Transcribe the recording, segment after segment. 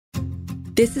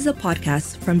This is a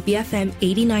podcast from BFM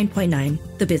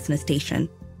 89.9, the business station.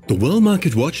 The World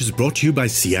Market Watch is brought to you by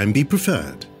CIMB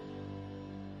Preferred.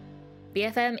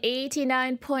 BFM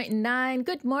 89.9.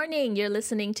 Good morning. You're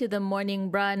listening to The Morning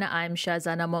Run. I'm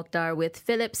Shazana Mokhtar with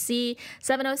Philip C.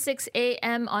 7:06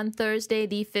 a.m. on Thursday,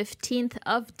 the 15th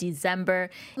of December.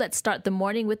 Let's start the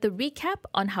morning with the recap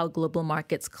on how global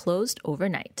markets closed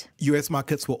overnight. U.S.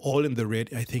 markets were all in the red,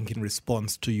 I think, in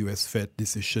response to U.S. Fed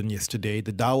decision yesterday.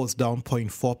 The Dow was down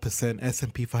 0.4%,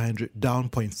 S&P 500 down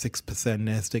 0.6%,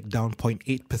 Nasdaq down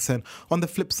 0.8%. On the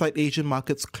flip side, Asian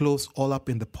markets closed all up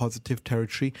in the positive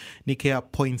territory. Nikkei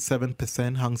up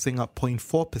 0.7%, Hang Seng up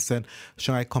 0.4%,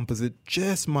 Shanghai Composite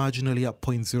just marginally up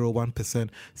 0.01%,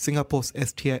 Singapore's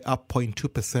STI up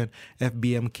 0.2%,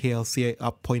 FBM KLCI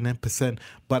up 0.9%.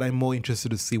 But I'm more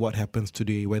interested to see what happens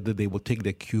today, whether they will take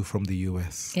their cue from the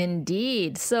US.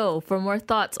 Indeed. So, for more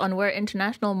thoughts on where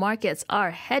international markets are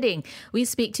heading, we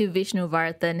speak to Vishnu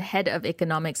Varathan, Head of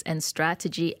Economics and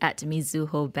Strategy at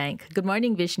Mizuho Bank. Good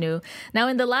morning, Vishnu. Now,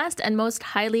 in the last and most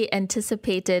highly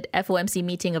anticipated FOMC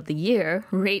meeting of the year,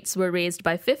 rates were raised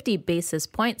by 50 basis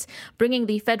points, bringing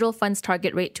the federal funds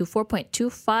target rate to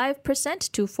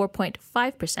 4.25% to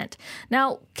 4.5%.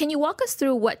 Now, can you walk us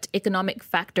through what economic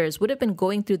factors would have been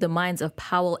going through the minds of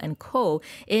Powell and co.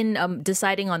 in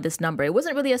deciding on this number? It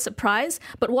wasn't really a surprise,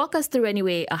 but walk us through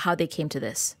anyway how they came to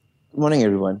this. Good morning,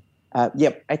 everyone. I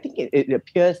think it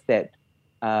appears that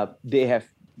they have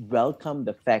welcomed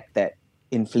the fact that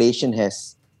inflation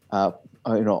has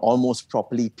almost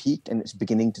properly peaked and it's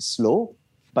beginning to slow,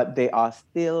 but they are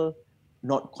still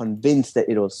not convinced that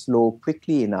it will slow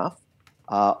quickly enough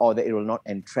or that it will not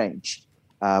entrench.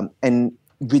 And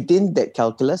within that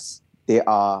calculus, they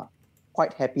are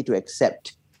quite happy to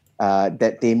accept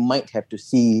that they might have to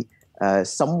see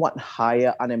somewhat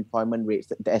higher unemployment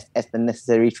rates as the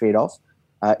necessary trade-off.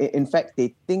 In fact,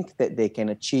 they think that they can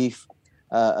achieve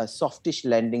a softish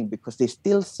landing because they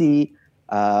still see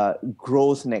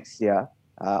growth next year,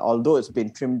 although it's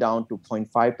been trimmed down to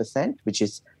 0.5%, which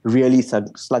is really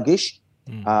sluggish.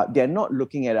 They're not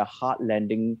looking at a hard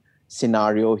landing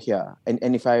scenario here.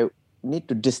 And if I need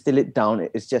to distill it down,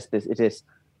 it's just this.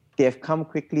 They have come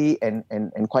quickly and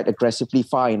quite aggressively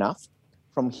far enough.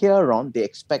 From here on, they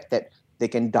expect that they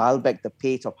can dial back the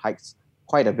pace of hikes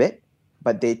quite a bit,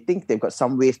 but they think they've got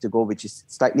some ways to go, which is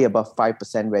slightly above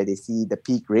 5% where they see the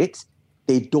peak rates.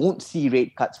 They don't see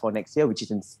rate cuts for next year, which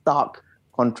is in stark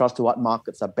contrast to what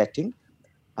markets are betting.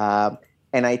 And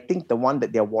I think the one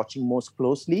that they're watching most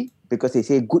closely, because they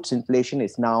say goods inflation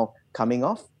is now coming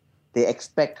off, they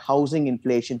expect housing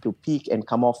inflation to peak and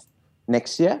come off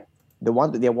next year. The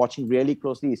one that they're watching really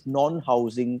closely is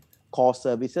non-housing core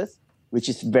services, which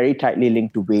is very tightly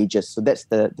linked to wages. So that's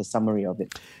the summary of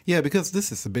it. Yeah, because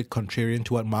this is a bit contrarian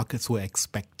to what markets were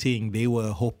expecting. They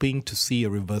were hoping to see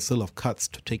a reversal of cuts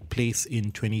to take place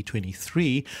in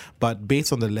 2023. But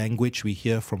based on the language we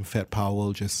hear from Fed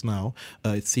Powell just now,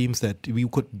 it seems that we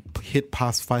could hit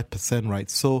past 5%, right?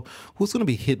 So who's going to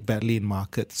be hit badly in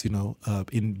markets,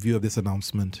 in view of this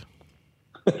announcement?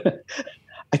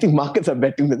 I think markets are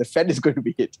betting that the Fed is going to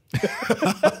be hit.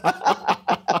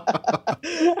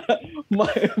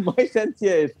 My sense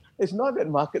here is it's not that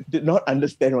markets did not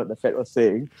understand what the Fed was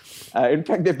saying. In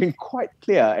fact, they've been quite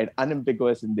clear and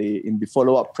unambiguous in the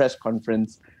follow-up press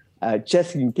conference.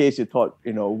 Just in case you thought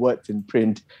words in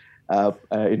print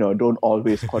don't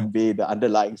always convey the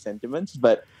underlying sentiments,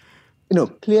 but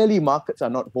clearly markets are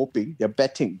not hoping; they're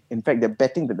betting. In fact, they're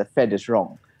betting that the Fed is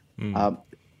wrong.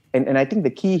 And I think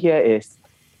the key here is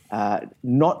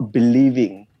not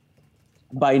believing.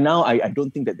 By now, I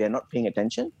don't think that they're not paying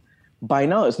attention. By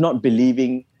now, it's not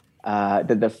believing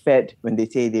that the Fed, when they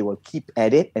say they will keep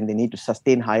at it and they need to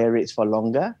sustain higher rates for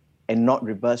longer and not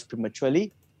reverse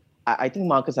prematurely, I think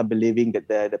markets are believing that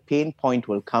the pain point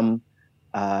will come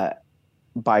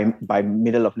by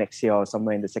middle of next year or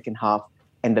somewhere in the second half,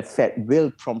 and the Fed will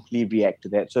promptly react to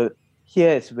that. So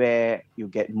here is where you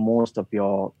get most of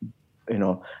your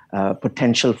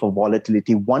potential for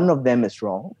volatility. One of them is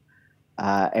wrong.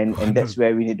 And that's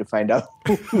where we need to find out.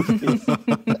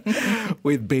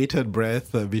 With bated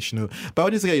breath, Vishnu. But I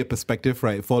want to get your perspective,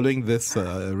 right? Following this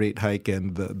rate hike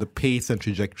and the pace and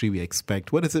trajectory we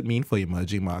expect, what does it mean for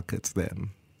emerging markets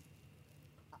then?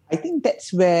 I think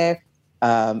that's where,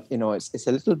 it's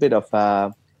a little bit of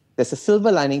there's a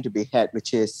silver lining to be had,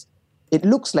 which is it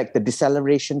looks like the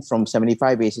deceleration from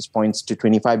 75 basis points to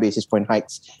 25 basis point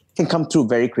hikes can come through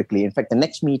very quickly. In fact, the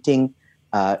next meeting,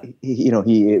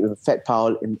 Fed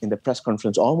Powell in the press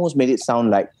conference almost made it sound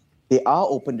like they are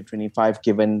open to 25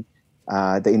 given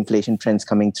the inflation trends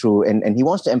coming through. And he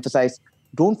wants to emphasize,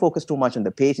 don't focus too much on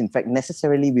the pace. In fact,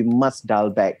 necessarily, we must dial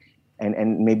back.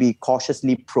 and maybe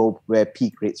cautiously probe where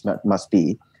peak rates must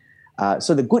be.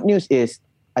 So the good news is,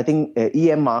 I think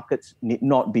EM markets need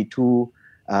not be too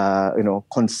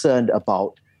concerned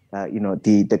about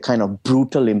the kind of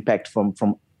brutal impact from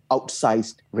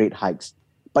outsized rate hikes.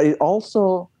 But it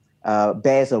also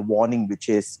bears a warning, which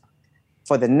is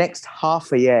for the next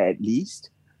half a year at least.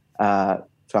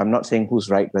 So I'm not saying who's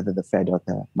right, whether the Fed or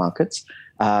the markets.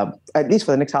 At least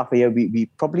for the next half a year, we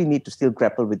probably need to still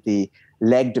grapple with the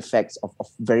lagged effects of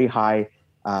very high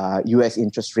US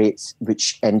interest rates,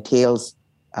 which entails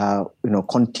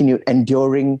continued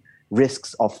enduring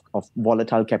risks of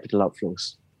volatile capital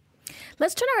outflows.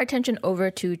 Let's turn our attention over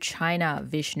to China,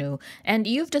 Vishnu. And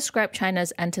you've described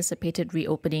China's anticipated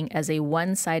reopening as a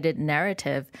one-sided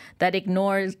narrative that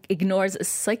ignores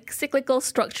cyclical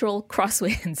structural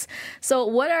crosswinds. So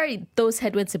what are those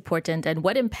headwinds important, and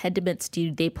what impediments do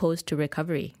they pose to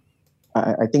recovery?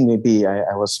 I think maybe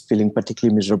I was feeling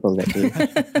particularly miserable that day.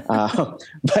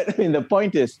 But the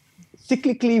point is,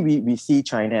 cyclically, we see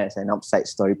China as an upside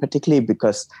story, particularly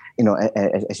because,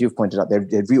 as you've pointed out,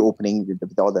 they're reopening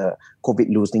with all the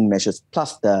COVID loosening measures,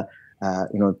 plus the,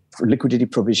 liquidity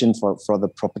provision for the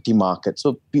property market.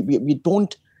 So we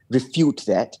don't refute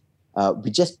that.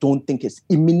 We just don't think it's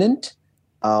imminent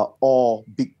or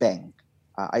big bang.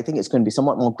 I think it's going to be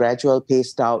somewhat more gradual,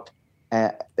 paced out.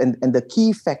 And the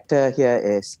key factor here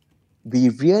is we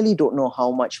really don't know how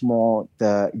much more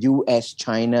the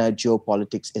US-China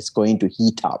geopolitics is going to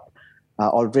heat up.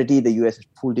 Already, the US has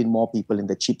pulled in more people in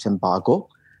the chips embargo.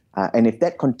 And if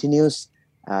that continues,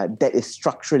 that is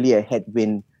structurally a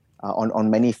headwind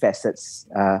on many facets.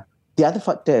 The other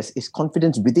factor is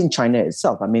confidence within China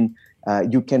itself.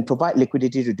 You can provide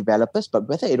liquidity to developers, but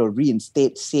whether it'll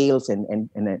reinstate sales and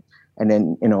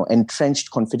then entrenched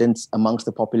confidence amongst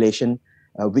the population,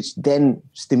 which then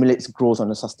stimulates growth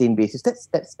on a sustained basis,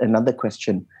 that's another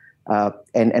question.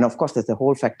 And of course, there's the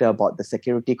whole factor about the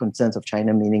security concerns of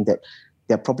China, meaning that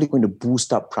they're probably going to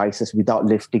boost up prices without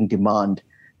lifting demand,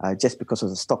 just because of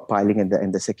the stockpiling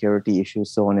and the security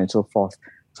issues, so on and so forth.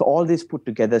 So all this put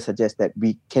together suggests that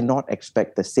we cannot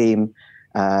expect the same,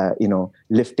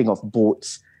 lifting of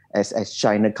boats as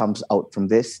China comes out from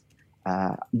this.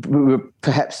 We're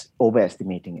perhaps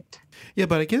overestimating it. Yeah,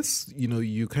 but I guess,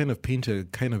 you kind of paint a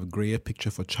kind of grayer picture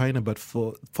for China, but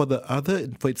for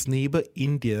its neighbor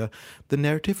India, the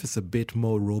narrative is a bit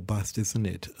more robust, isn't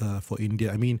it, for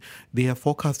India? They are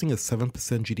forecasting a 7%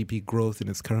 GDP growth in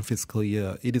its current fiscal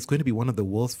year. It is going to be one of the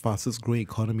world's fastest growing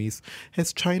economies.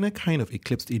 Has China kind of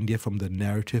eclipsed India from the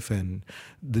narrative and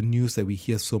the news that we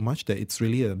hear so much that it's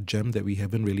really a gem that we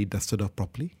haven't really dusted off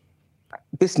properly?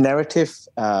 This narrative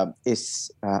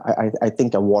is, I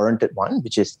think, a warranted one,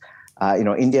 which is,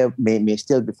 India may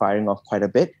still be firing off quite a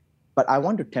bit, but I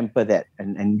want to temper that.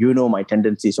 And my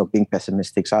tendencies of being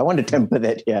pessimistic. So I want to temper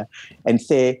that here and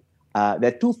say there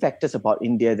are two factors about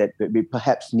India that we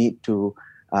perhaps need to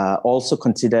also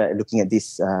consider looking at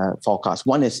this forecast.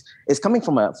 One is it's coming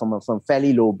from a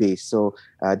fairly low base. So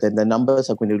the numbers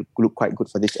are going to look quite good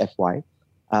for this FY.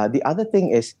 The other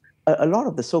thing is, a lot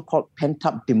of the so-called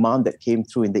pent-up demand that came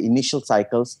through in the initial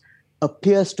cycles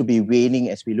appears to be waning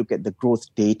as we look at the growth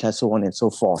data, so on and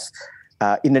so forth.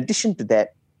 In addition to that,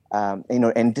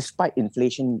 and despite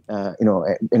inflation,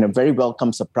 in a very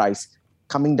welcome surprise,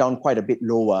 coming down quite a bit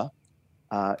lower,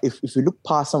 if we look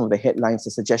past some of the headlines,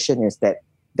 the suggestion is that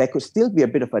there could still be a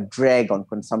bit of a drag on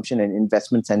consumption and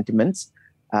investment sentiments,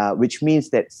 which means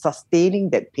that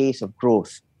sustaining that pace of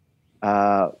growth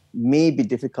may be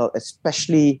difficult,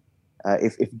 especially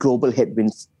if global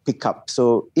headwinds pick up.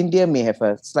 So India may have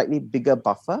a slightly bigger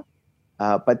buffer,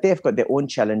 but they've got their own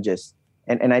challenges.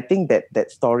 And I think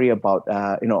that story about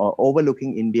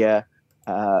overlooking India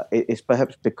is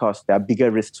perhaps because there are bigger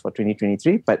risks for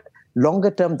 2023. But longer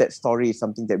term, that story is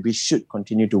something that we should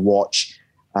continue to watch,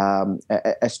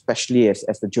 especially as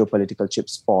the geopolitical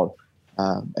chips fall.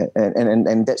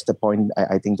 And that's the point.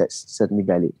 I think that's certainly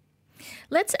valid.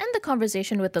 Let's end the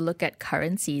conversation with a look at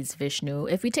currencies, Vishnu.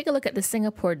 If we take a look at the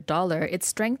Singapore dollar, it's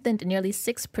strengthened nearly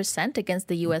 6% against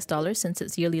the US dollar since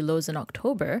its yearly lows in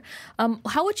October.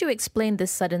 How would you explain this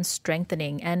sudden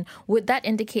strengthening? And would that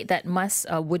indicate that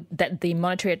that the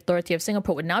Monetary Authority of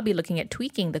Singapore would now be looking at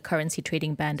tweaking the currency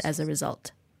trading band as a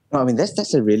result?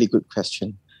 That's a really good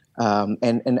question.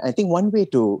 And I think one way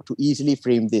to easily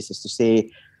frame this is to say,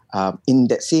 in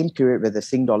that same period where the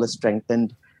Sing dollar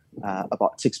strengthened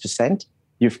about 6%,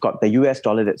 you've got the US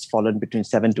dollar that's fallen between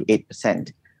 7 to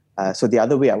 8%. So the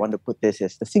other way I want to put this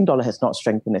is the Sing dollar has not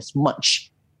strengthened as much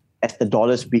as the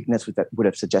dollar's weakness would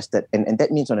have suggested. And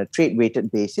that means on a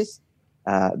trade-weighted basis,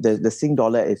 the Sing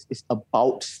dollar is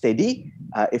about steady,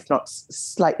 if not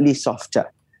slightly softer.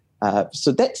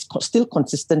 So that's still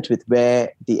consistent with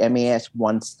where the MAS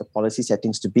wants the policy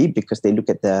settings to be, because they look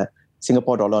at the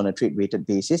Singapore dollar on a trade-weighted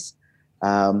basis.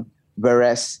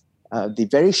 Whereas the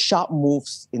very sharp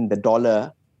moves in the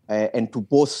dollar and to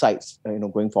both sides,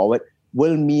 going forward,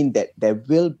 will mean that there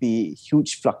will be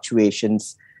huge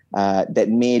fluctuations that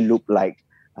may look like,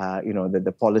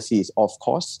 the policy is off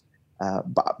course.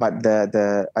 But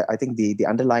I think the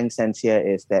underlying sense here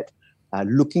is that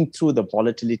looking through the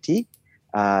volatility,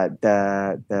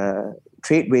 the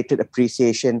trade-weighted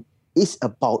appreciation is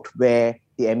about where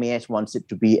the MAS wants it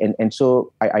to be. And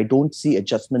so I don't see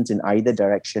adjustments in either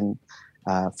direction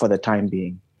for the time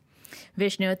being.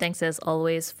 Vishnu, thanks as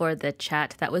always for the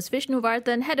chat. That was Vishnu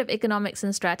Varathan, Head of Economics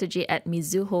and Strategy at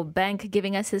Mizuho Bank,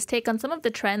 giving us his take on some of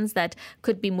the trends that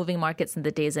could be moving markets in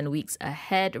the days and weeks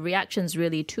ahead. Reactions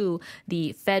really to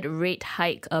the Fed rate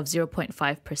hike of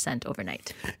 0.5%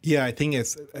 overnight. Yeah, I think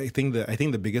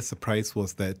the biggest surprise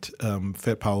was that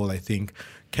Fed Powell, I think,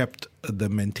 kept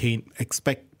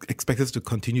expect us to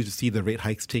continue to see the rate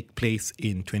hikes take place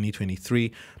in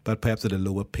 2023, but perhaps at a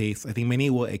lower pace. I think many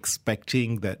were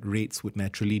expecting that rates would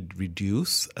naturally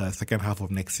reduce second half of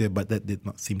next year, but that did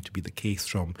not seem to be the case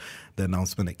from the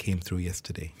announcement that came through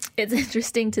yesterday. It's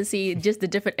interesting to see just the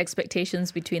different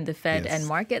expectations between the Fed and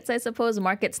markets, I suppose.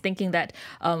 Markets thinking that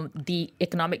the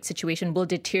economic situation will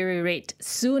deteriorate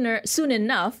soon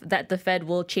enough that the Fed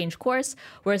will change course,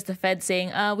 whereas the Fed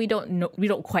saying, we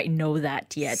don't quite know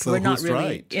that yet. So we're not who's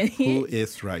really right? Who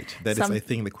is right? That is, I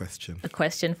think, the question. A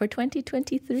question for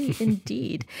 2023,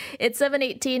 indeed. It's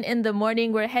 7:18 in the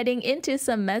morning. We're heading into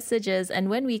some messages, and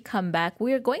when we come back,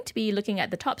 we're going to be looking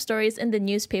at the top stories in the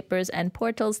newspapers and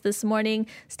portals this morning.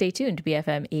 Stay tuned,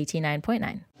 BFM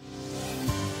 89.9.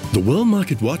 The World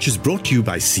Market Watch is brought to you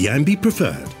by CIMB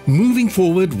Preferred. Moving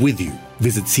forward with you.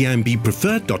 Visit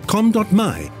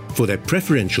cimbpreferred.com.my for their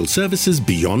preferential services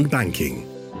beyond banking.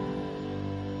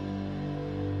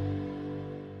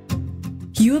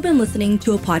 You have been listening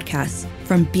to a podcast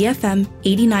from BFM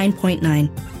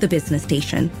 89.9, the business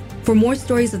station. For more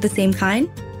stories of the same kind,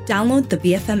 download the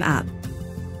BFM app.